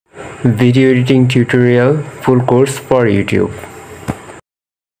Video editing tutorial full course for YouTube.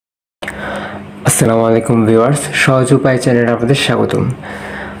 আসসালামু আলাইকুম viewers, সহজ উপায় চ্যানেলে আপনাদের স্বাগতম।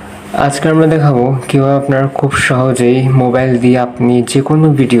 আজকে আমরা দেখাবো কিভাবে আপনারা খুব সহজেই মোবাইল দিয়ে আপনি যে কোনো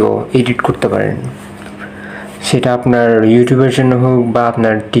ভিডিও এডিট করতে পারেন। সেটা আপনার ইউটিউবের জন্য হোক বা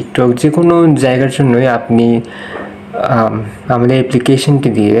আপনার টিকটক, যে কোনো জায়গার জন্যই আপনি আমাদের অ্যাপ্লিকেশনটি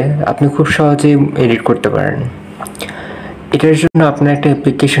দিয়ে আপনি খুব সহজেই এডিট করতে পারেন। এটার জন্য আপনার একটা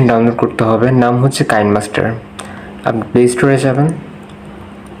অ্যাপ্লিকেশন ডাউনলোড করতে হবে, নাম হচ্ছে কাইনমাস্টার। আপনি প্লে স্টোরে যাবেন,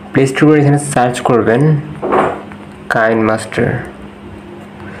 প্লে স্টোরে এখানে সার্চ করবেন কাইনমাস্টার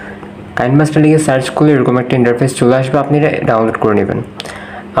লিখে সার্চ করলে এরকম একটা ইন্টারফেস চলে আসবে, আপনি এটা ডাউনলোড করে নেবেন।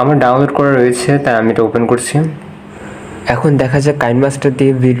 আমার ডাউনলোড করা রয়েছে, তাই আমি এটা ওপেন করছি। এখন দেখা যাক কাইনমাস্টার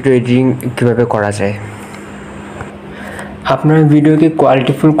দিয়ে ভিডিও এডিটিং কীভাবে করা যায়। আপনার ভিডিওকে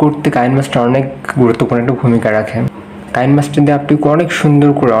কোয়ালিটিফুল করতে কাইনমাস্টার অনেক গুরুত্বপূর্ণ একটা ভূমিকা রাখে। কাইনমাস্টার দিয়ে আপনি অনেক সুন্দর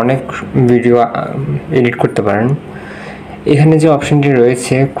করে অনেক ভিডিও এডিট করতে পারেন। এখানে যে অপশনটি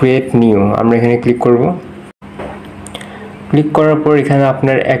রয়েছে ক্রিয়েট নিউ, আমরা এখানে ক্লিক করব। ক্লিক করার পর এখানে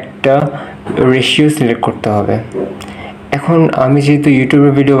আপনার একটা রেশিও সিলেক্ট করতে হবে। এখন আমি যেহেতু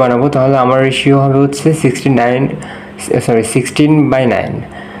ইউটিউবে ভিডিও বানাবো, তাহলে আমার রেশিও হবে হচ্ছে 16:9।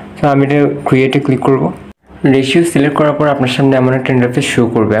 তো আমি এটা ক্রিয়েটে ক্লিক করব। রেশিও সিলেক্ট করার পর আপনার সামনে এমন একটা ইন্টারফেস শো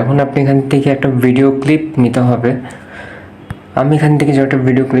করবে। এখন আপনি এখান থেকে একটা ভিডিও ক্লিপ নিতে হবে। আমি এখান থেকে যে একটা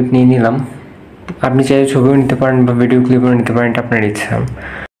ভিডিও ক্লিপ নিয়ে নিলাম। আপনি চাইলে ছবিও নিতে পারেন বা ভিডিও ক্লিপও নিতে পারেন, এটা আপনার ইচ্ছা।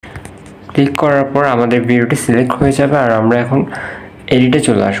 ক্লিক করার পর আমাদের ভিডিওটি সিলেক্ট হয়ে যাবে আর আমরা এখন এডিটে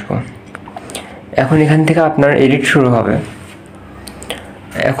চলে আসব। এখন এখান থেকে আপনার এডিট শুরু হবে।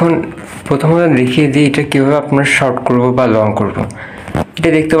 এখন প্রথমত দেখিয়ে দিই এটা কীভাবে আপনার শর্ট করব বা লং করব। এটা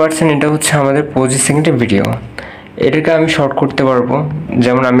দেখতে পাচ্ছেন, এটা হচ্ছে আমাদের 25 সেকেন্ডের ভিডিও। এটাকে আমি শর্ট করতে পারবো।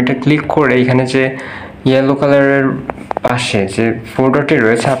 যেমন আমি এটা ক্লিক করে এখানে যে ইয়েলো কালারের পাশে যে 4 ডটে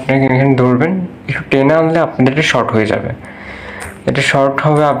রয়েছে, আপনি এখানে ধরবেন, একটু টেনে আনলে আপনাদের এটা শর্ট হয়ে যাবে। এটা শর্ট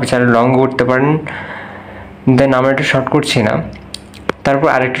হবে, আপনি চাইলে লং করতে পারেন। দেন আমরা এটা শর্ট করছি না। তারপর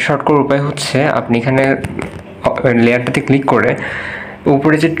আরেকটা শর্ট করার উপায় হচ্ছে, আপনি এখানে লেয়ারটাতে ক্লিক করে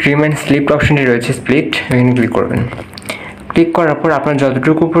উপরে যে ট্রিম অ্যান্ড স্প্লিট অপশনটি রয়েছে, স্প্লিট, এখানে ক্লিক করবেন। ক্লিক করার পর আপনার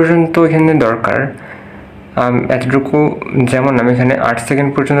যতটুকু পর্যন্ত এখানে দরকার এতটুকু, যেমন আমি এখানে 8 সেকেন্ড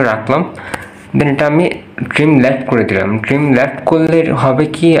পর্যন্ত রাখলাম। দেন এটা আমি ট্রিম লেফট করে দিলাম। ট্রিম লেফট করলে হবে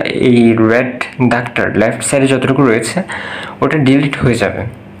কি, এই রেড দাগটার লেফট সাইডে যতটুকু রয়েছে ওটা ডিলিট হয়ে যাবে।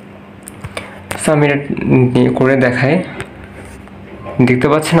 সো আমি এটা করে দেখাই। দেখতে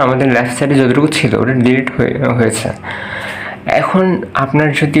পাচ্ছেন আমাদের লেফট সাইডে যতটুকু ছিল ওটা ডিলিট হয়েছে। এখন আপনার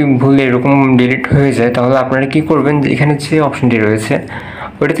যদি ভুলে এরকম ডিলিট হয়ে যায়, তাহলে আপনারা কী করবেন, এখানে যে অপশনটি রয়েছে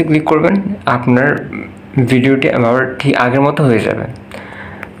ওটাতে ক্লিক করবেন। আপনার ভিডিওটি আবার ঠিক আগের মতো হয়ে যাবে।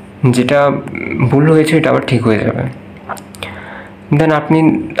 যেটা ভুল হয়েছে এটা আবার ঠিক হয়ে যাবে। দেন আপনি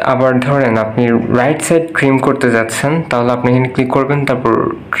আবার ধরেন আপনি রাইট সাইড ট্রিম করতে যাচ্ছেন, তাহলে আপনি এখানে ক্লিক করবেন, তারপর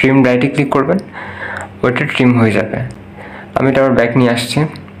ট্রিম রাইটে ক্লিক করবেন, ওইটা ট্রিম হয়ে যাবে। আমি এটা আবার ব্যাক নিয়ে আসছি,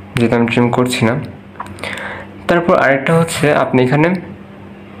 যেটা আমি ট্রিম করছি না। তারপর আরেকটা হচ্ছে, আপনি এখানে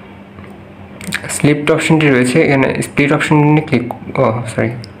স্প্লিট অপশনটি রয়েছে, এখানে স্প্লিট অপশনটি ক্লিক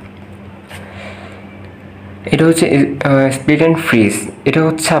এটা হচ্ছে স্প্লিট অ্যান্ড ফ্রিজ। এটা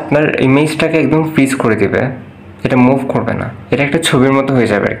হচ্ছে আপনার ইমেজটাকে একদম ফ্রিজ করে দেবে, এটা মুভ করবে না, এটা একটা ছবির মতো হয়ে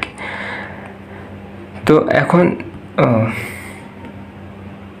যাবে আর কি। তো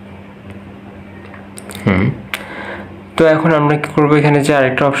এখন আমরা কী করবো, এখানে যে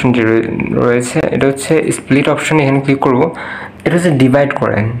আরেকটা অপশনটি রয়েছে এটা হচ্ছে স্প্লিট অপশন, এখানে ক্লিক করব। এটা হচ্ছে ডিভাইড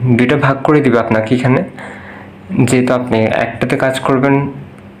করেন, দুইটা ভাগ করে দিবে আপনাকে এখানে। যেহেতু আপনি একটাতে কাজ করবেন,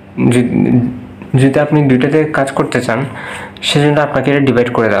 যদি আপনি দুইটাতে কাজ করতে চান, সেজন্য আপনাকে এটা ডিভাইড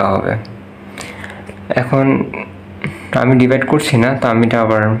করে দেওয়া হবে। এখন আমি ডিভাইড করছি না, তো আমি এটা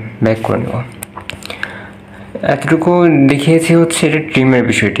আবার ব্যাক করে নেব। এতটুকু দেখিয়েছি হচ্ছে এটা ট্রিমের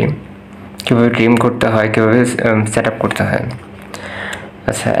বিষয়টি, কীভাবে ট্রিম করতে হয়, কীভাবে সেট আপ করতে হয়।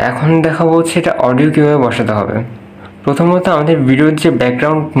 আচ্ছা, এখন দেখাবো হচ্ছে এটা অডিও কীভাবে বসাতে হবে। প্রথমত আমাদের ভিডিওর যে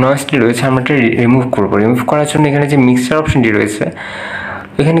ব্যাকগ্রাউন্ড নয়েজটি রয়েছে, আমরা এটা রিমুভ করবো। রিমুভ করার জন্য এখানে যে মিক্সচার অপশনটি রয়েছে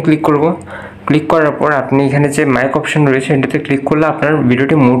এখানে ক্লিক করব। ক্লিক করার পর আপনি এখানে যে মাইক অপশন রয়েছে এটাতে ক্লিক করলে আপনার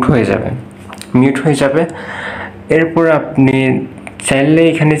ভিডিওটি মিউট হয়ে যাবে। এরপর আপনি চাইলে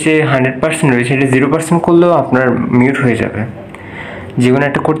এখানে যে 100% রয়েছে এটা 0% করলেও আপনার মিউট হয়ে যাবে, যে কোনো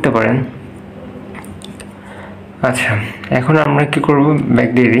একটা করতে পারেন। আচ্ছা, এখন আমরা কি করব, ব্যাক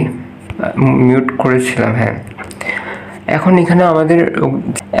দিয়ে দিই, মিউট করেছিলাম, হ্যাঁ। এখন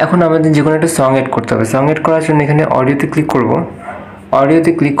আমাদের যে কোনো একটা সং এড করতে হবে। সং এড করার জন্য এখানে অডিওতে ক্লিক করব।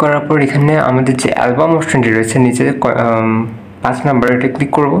 অডিওতে ক্লিক করার পর এখানে আমাদের যে অ্যালবাম অপশনটি রয়েছে নিচে 5 নাম্বার, এটা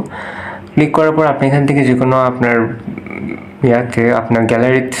ক্লিক করব। ক্লিক করার পর আপনি এখান থেকে যে কোনো আপনার আপনার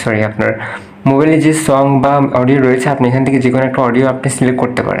গ্যালারিতে আপনার মোবাইলে যে সং বা অডিও রয়েছে আপনি এখান থেকে যে কোনো একটা অডিও আপনি সিলেক্ট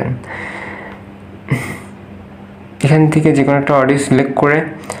করতে পারেন। এখান থেকে যে কোনো একটা অডিও সিলেক্ট করে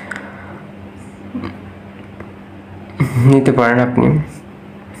নিতে পারেন আপনি।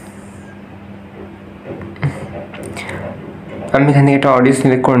 আমি এখান থেকে একটা অডিও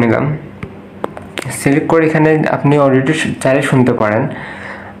সিলেক্ট করে নিলাম। সিলেক্ট করে এখানে আপনি অডিওটি চাইলে শুনতে পারেন।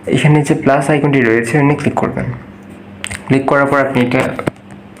 এখানে যে প্লাস আইকনটি রয়েছে এখানে ক্লিক করবেন। ক্লিক করার পর আপনি এটা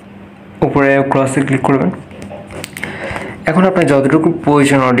উপরে ক্রসে ক্লিক করবেন। এখন আপনার যতটুকু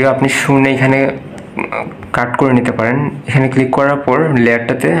প্রয়োজন অডিও আপনি শুনে এখানে কাট করে নিতে পারেন। এখানে ক্লিক করার পর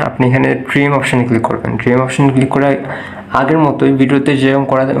লেয়ারটাতে আপনি এখানে ট্রিম অপশানে ক্লিক করবেন। ট্রিম অপশানে ক্লিক করে আগের মতোই ভিডিওতে যেরকম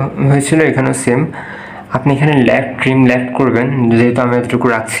করা হয়েছিল এখানেও সেম আপনি এখানে ট্রিম লেফট করবেন, যেহেতু আমি এতটুকু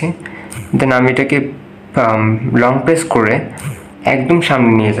রাখছি। দেন আমি এটাকে লং প্রেস করে একদম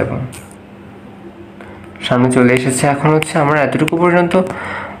সামনে নিয়ে যাব। সামনে চলে এসেছে। এখন হচ্ছে আমার এতটুকু পর্যন্ত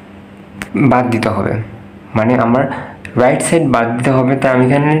বাদ দিতে হবে, মানে আমার রাইট সাইড বাদ দিতে হবে। তাই আমি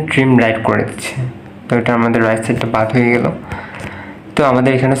এখানে ট্রিম রাইট করে দিচ্ছি। তো এটা আমাদের রাইট সাইডটা বাদ হয়ে গেল। তো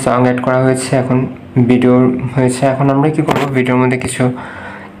আমাদের এখানে সং অ্যাড করা হয়েছে, এখন ভিডিও হয়েছে। এখন আমরা কি করব, ভিডিওর মধ্যে কিছু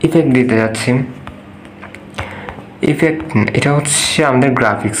ইফেক্ট দিতে যাচ্ছি। ইফেক্ট এটা হচ্ছে আমাদের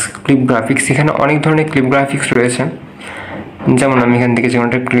গ্রাফিক্স, ক্লিপ গ্রাফিক্স। এখানে অনেক ধরনের ক্লিপ গ্রাফিক্স রয়েছে, যেমন আমি এখান থেকে যে কোনো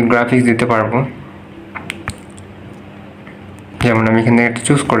একটা ক্লিপ গ্রাফিক্স দিতে পারবো। যেমন আমি এখান থেকে একটা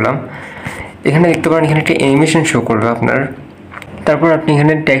চুজ করলাম। এখানে দেখতে পারেন এখানে একটা অ্যানিমেশন শো করবে আপনার। তারপর আপনি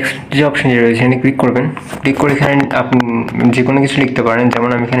এখানে টেক্সট যে অপশানটি রয়েছে এখানে ক্লিক করবেন। ক্লিক করে এখানে আপনি যে কোনো কিছু লিখতে পারেন। যেমন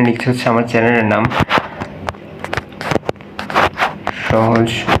আমি এখানে লিখতে হচ্ছে আমার চ্যানেলের নাম, সহজ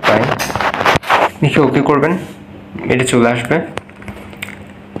উপায়, লিখে ওকে করবেন, এটা চলে আসবে।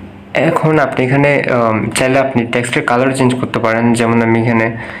 এখন আপনি এখানে চাইলে আপনি টেক্সটের কালার চেঞ্জ করতে পারেন। যেমন আমি এখানে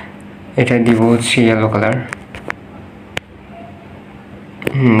এটা দিব হচ্ছে ইয়েলো কালার।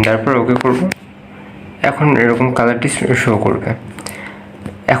 তারপর ওকে করব। এখন এরকম কালারটি শো করবে।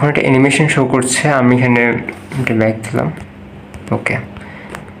 এখন একটা অ্যানিমেশন শো করছে। আমি এখানে একটা ব্যাক দিলাম, ওকে।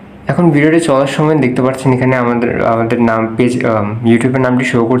 এখন ভিডিওটি চলার সময় দেখতে পাচ্ছেন এখানে আমাদের নাম পেজ ইউটিউবের নামটি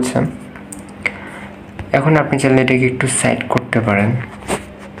শো করছে। এখন আপনি চাইলে এটাকে একটু সাইড করতে পারেন।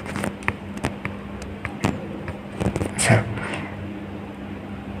 আচ্ছা,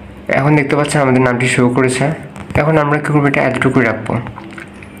 এখন দেখতে পাচ্ছেন আমাদের নামটি শো করেছে। এখন আমরা কী করবো, এটা এতটুকুই রাখবো,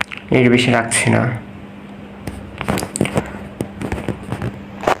 এর বেশি রাখছি না।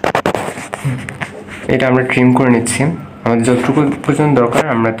 এটা আমরা ট্রিম করে নিচ্ছি। আমাদের যতটুকু পর্যন্ত দরকার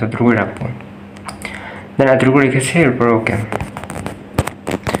আমরা ততটুকুই রাখবো। দেন এতটুকু রেখেছি, এরপর ওকে।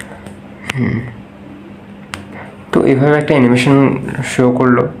 তো এইভাবে একটা অ্যানিমেশন শো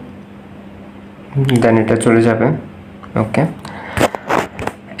করলো। দেন এটা চলে যাবে, ওকে।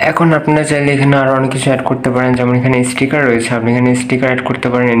 এখন আপনারা চাইলে এখানে আরও অনেক কিছু অ্যাড করতে পারেন। যেমন এখানে স্টিকার রয়েছে, আপনি এখানে স্টিকার অ্যাড করতে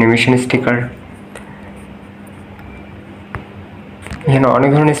পারেন, অ্যানিমেশন স্টিকার। এখানে অনেক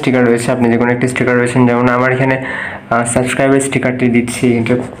ধরনের স্টিকার রয়েছে, আপনি যে কোনো একটা স্টিকার রয়েছেন। যেমন আমার এখানে সাবস্ক্রাইবার স্টিকারটি দিচ্ছি,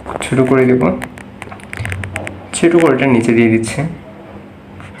 এটা ছোটো করে দেবো, ছোটো করে এটা নিচে দিয়ে দিচ্ছি,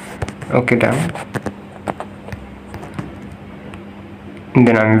 ওকে ডান।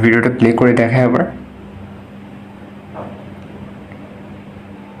 দেন আমি ভিডিওটা প্লে করে দেখাই আবার।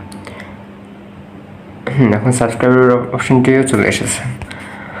 এখন সাবস্ক্রাইবার অপশনটিও চলে এসেছে,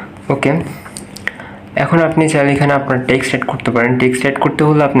 ওকে। এখন আপনি চাইলে এখানে আপনার টেক্সট অ্যাড করতে পারেন। টেক্সট অ্যাড করতে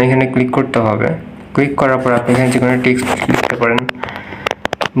হলে আপনি এখানে ক্লিক করতে হবে। ক্লিক করার পর আপনি এখানে যে কোনো টেক্সট লিখতে পারেন।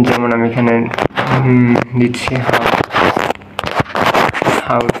 যেমন আমি এখানে দিচ্ছি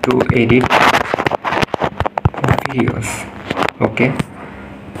হাউ টু এডিট ভিডিওস, ওকে।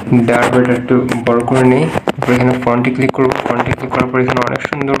 দেওয়ার পর একটু বড় করে নিই। তারপর এখানে ফন্টে ক্লিক করবো। ফন্টে ক্লিক করার পর এখানে অনেক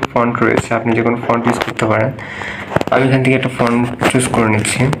সুন্দর ফন্ট রয়েছে, আপনি যে কোনো ফন্ট ইউজ করতে পারেন। আমি এখান থেকে একটা ফন্ট চুজ করে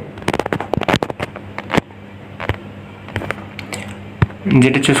নিচ্ছি,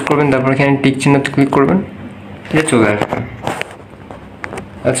 যেটা চুজ করবেন। তারপর এখানে টিক চিহ্নতে ক্লিক করবেন, এটা চলে আসবে।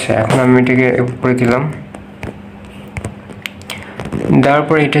 আচ্ছা, এখন আমি এটাকে উপরে দিলাম। দেওয়ার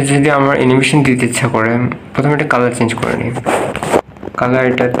পর এটা যদি আমার অ্যানিমেশন দিতে ইচ্ছা করে, প্রথমে এটা কালার চেঞ্জ করে নিই। কালার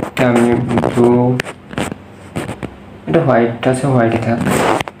এটাতে আমি ব্লু, এটা হোয়াইট আছে, হোয়াইটে থাক,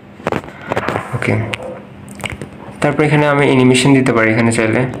 ওকে। তারপর এখানে আমি অ্যানিমেশন দিতে পারি। এখানে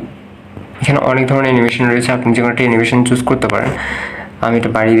চাইলে এখানে অনেক ধরনের অ্যানিমেশন রয়েছে, আপনি যে কোনো একটা অ্যানিমেশন চুজ করতে পারেন। আমি এটা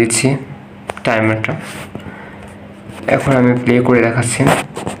বাড়িয়ে দিচ্ছি টাইমারটা। এখন আমি প্লে করে দেখাচ্ছি।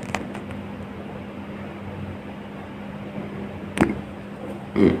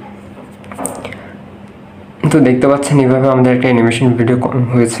 তো দেখতে পাচ্ছেন এইভাবে আমাদের একটা অ্যানিমেশন ভিডিও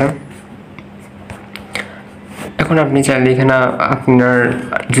হয়েছে। এখন এখন আপনি চাইলে এখানে আপনার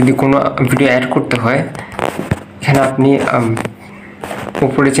যদি কোনো ভিডিও অ্যাড করতে হয়, এখানে আপনি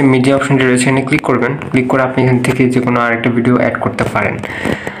উপরে যে মিডিয়া অপশনটি রয়েছে এখানে ক্লিক করবেন। ক্লিক করে আপনি এখান থেকে যে কোনো আরেকটা ভিডিও অ্যাড করতে পারেন।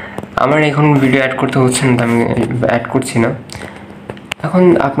 আমার এখন ভিডিও অ্যাড করতে হচ্ছে না, আমি অ্যাড করছি না। এখন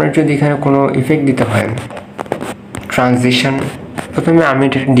আপনার যদি এখানে কোনো ইফেক্ট দিতে হয়, ট্রানজিশন, প্রথমে আমি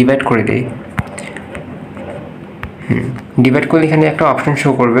এটা ডিভাইড করে দিই। ডিভাইড করলে এখানে একটা অপশন শো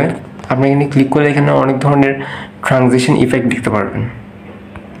করবে, আপনি এখানে ক্লিক করলে এখানে অনেক ধরনের ট্রানজিশন ইফেক্ট দেখতে পারবেন।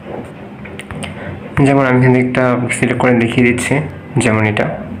 যেমন আমি এখানে একটা সিলেক্ট করে দেখিয়ে দিচ্ছি, যেমন এটা।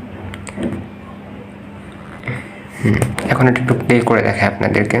 এখন এটা একটু প্লে করে দেখায়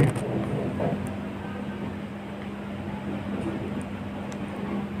আপনাদেরকে।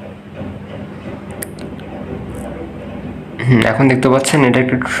 এখন দেখতে পাচ্ছেন এটা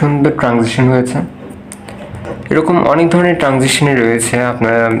একটা সুন্দর ট্রানজিশন হয়েছে। এরকম অনেক ধরনের ট্রানজিশনে রয়েছে,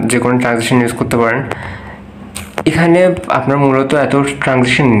 আপনারা যে কোনো ট্রানজিশন ইউজ করতে পারেন। এখানে আপনার মূলত এত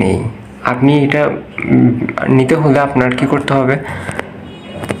ট্রানজিশন নেই। আপনি এটা নিতে হলে আপনার কি করতে হবে,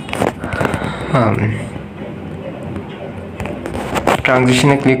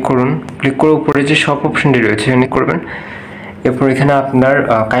 ট্রানজিশনে ক্লিক করুন। ক্লিক করে উপরে যে সব অপশনটি রয়েছে এখানে করবেন। এরপর এখানে আপনার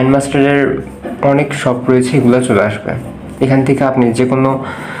কাইন মাস্টারের অনেক শপ রয়েছে, এগুলো চলে আসবে। এখান থেকে আপনি যে কোনো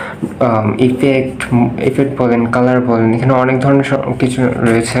ইফেক্ট বলেন, কালার বলেন, এখানে অনেক ধরনের কিছু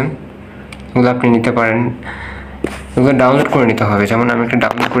রয়েছে, এগুলো আপনি নিতে পারেন। এগুলো ডাউনলোড করে নিতে হবে। যেমন আমি একটা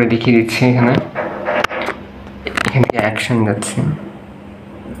ডাউনলোড করে দেখিয়ে দিচ্ছি। এখানে থেকে অ্যাকশন যাচ্ছে।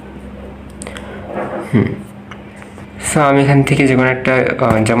 সো আমি এখান থেকে যে কোনো একটা,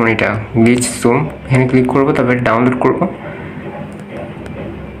 যেমন এটা গ্লিচ জুম, এখানে ক্লিক করবো, তারপরে ডাউনলোড করবো।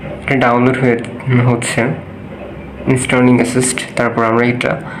 এটা ডাউনলোড হচ্ছে, ইনস্টলিং অ্যাসিস্ট। তারপর আমরা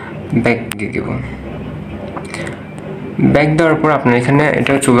এটা ব্যাক দিয়ে দেব। ব্যাক দেওয়ার পর আপনার এখানে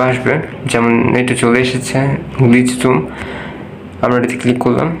এটা চলে আসবে, যেমন এটা চলে এসেছে গ্লিচ জুম। আমরা এটাতে ক্লিক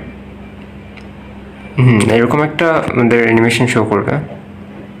করলাম, এরকম একটা আমাদের অ্যানিমেশন শো করবে।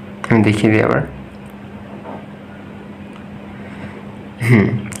 আমি দেখিয়ে দিই আবার।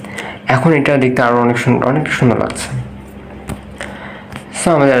 এখন এটা দেখতে আরও অনেক সুন্দর লাগছে। সো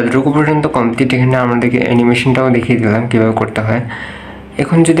আমাদের এতটুকু পর্যন্ত কমপ্লিট। এখানে আমাদেরকে অ্যানিমেশনটাও দেখিয়ে দিলাম কীভাবে করতে হয়।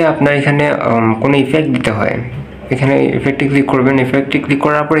 এখন যদি আপনার এখানে কোনো ইফেক্ট দিতে হয়, এখানে ইফেক্টে ক্লিক করবেন। ইফেক্টে ক্লিক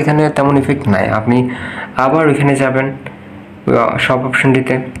করার পর এখানে তেমন ইফেক্ট নাই, আপনি আবার ওইখানে যাবেন সব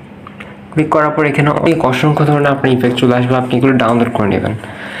অপশনটিতে। ক্লিক করার পর এখানে অসংখ্য ধরনের আপনার ইফেক্ট চলে আসবে, আপনি এগুলো ডাউনলোড করে নেবেন।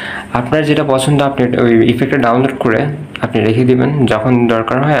 আপনার যেটা পছন্দ আপনি ওই ইফেক্টটা ডাউনলোড করে আপনি রেখে দেবেন, যখন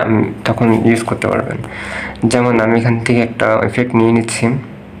দরকার হয় তখন ইউজ করতে পারবেন। যেমন আমি এখান থেকে একটা ইফেক্ট নিয়ে নিচ্ছি,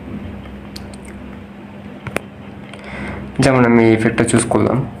 যেমন আমি এই ইফেক্টটা চুজ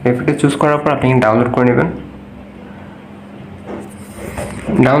করলাম। ইফেক্টটা চুজ করার পর আপনি ডাউনলোড করে নেবেন।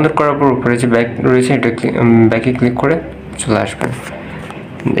 ডাউনলোড করার পর উপরে যে ব্যাক রয়েছে এটা ব্যাকে ক্লিক করে চলে আসবেন।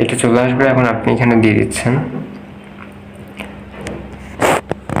 এটা চলে আসবে। এখন আপনি এখানে দিয়ে দিচ্ছেন,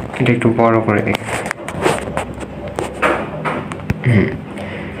 এটা একটু বড় করে দিই।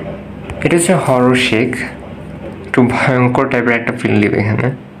 এটা হচ্ছে হরর শেক, একটু ভয়ঙ্কর টাইপের একটা ফিল দিবে এখানে।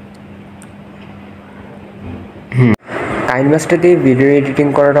 কাইন মাস্টার দিয়ে ভিডিও এডিটিং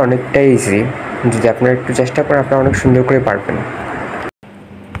করাটা অনেকটাই ইজি, যদি আপনারা একটু চেষ্টা করেন আপনারা অনেক সুন্দর করে পারবেন।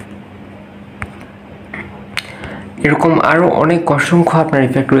 এরকম আরও অসংখ্য আপনার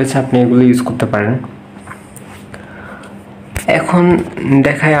ইফেক্ট রয়েছে, আপনি এগুলো ইউজ করতে পারেন। এখন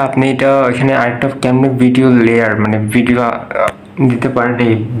দেখায় আপনি এটা এখানে আরেকটা কেমনে ভিডিও লেয়ার, মানে ভিডিও দিতে পারেন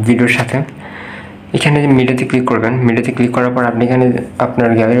এই ভিডিওর সাথে। এখানে মিডিয়াতে ক্লিক করবেন। মিডিয়াতে ক্লিক করার পর আপনি এখানে আপনার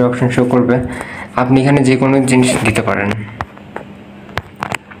গ্যালারি অপশন শো করবে, আপনি এখানে যে কোনো জিনিস দিতে পারেন।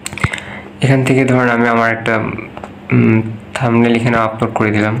 এখান থেকে ধরেন আমি আমার একটা থাম্বনেল এখানে আপলোড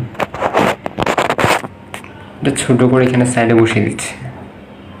করে দিলাম, এটা ছোটো করে এখানে সাইডে বসিয়ে দিচ্ছি।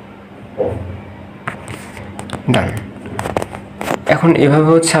 ডান। এখন এভাবে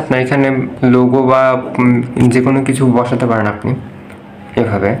হচ্ছে আপনার এখানে লোগো বা যে কোনো কিছু বসাতে পারেন আপনি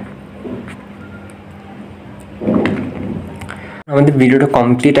এভাবে। আমাদের ভিডিওটা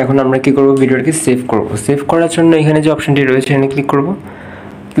কমপ্লিট। এখন আমরা কি করব, ভিডিওটাকে সেভ করব। সেভ করার জন্য এখানে যে অপশনটি রয়েছে এখানে ক্লিক করব।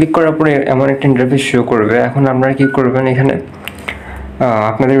 ক্লিক করার পরে এমন একটা ইন্টারফেস শো করবে। এখন আপনারা কি করবেন, এখানে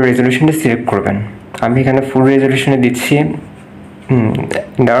আপনাদের রেজলিউশনটা সিলেক্ট করবেন। আমি এখানে ফুল রেজলিউশনে দিচ্ছি।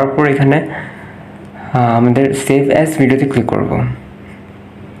 দেওয়ার পর এখানে আমাদের সেভ অ্যাজ ভিডিওতে ক্লিক করব।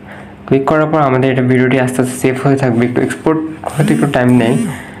 ক্লিক করার পর আমাদের এটা ভিডিওটি আস্তে আস্তে সেভ হয়ে থাকবে। একটু এক্সপোর্ট হতে একটু টাইম নেই,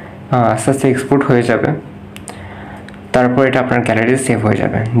 আস্তে আস্তে এক্সপোর্ট হয়ে যাবে। তারপর এটা আপনার গ্যালারিতে সেভ হয়ে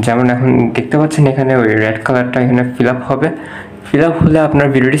যাবে। যেমন এখন দেখতে পাচ্ছেন এখানে ওই রেড কালারটা এখানে ফিল আপ হবে। ফিল আপ হলে আপনার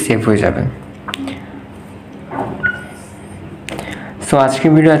ভিডিওটি সেভ হয়ে যাবে। সো সো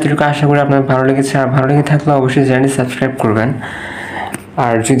আজকের ভিডিও এতটুকু, আশা করি আপনার ভালো লেগেছে। আর ভালো লেগে থাকলে অবশ্যই চ্যানেলটি সাবস্ক্রাইব করবেন।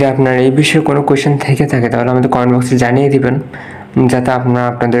 আর যদি আপনার এই বিষয়ে কোনো কোয়েশ্চেন থেকে থাকে তাহলে আমাদের কমেন্ট বক্সে জানিয়ে দিবেন, যাতে আমরা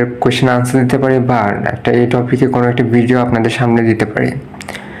আপনাদের কোয়েশ্চেন আনসার দিতে পারি বা এই টপিকে কোনো একটা ভিডিও আপনাদের সামনে দিতে পারি।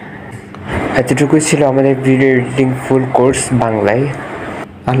 এতটুকুই ছিল আমাদের ভিডিও এডিটিং ফুল কোর্স বাংলায়।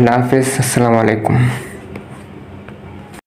 আল্লাহ হাফেজ, আসসালামু আলাইকুম।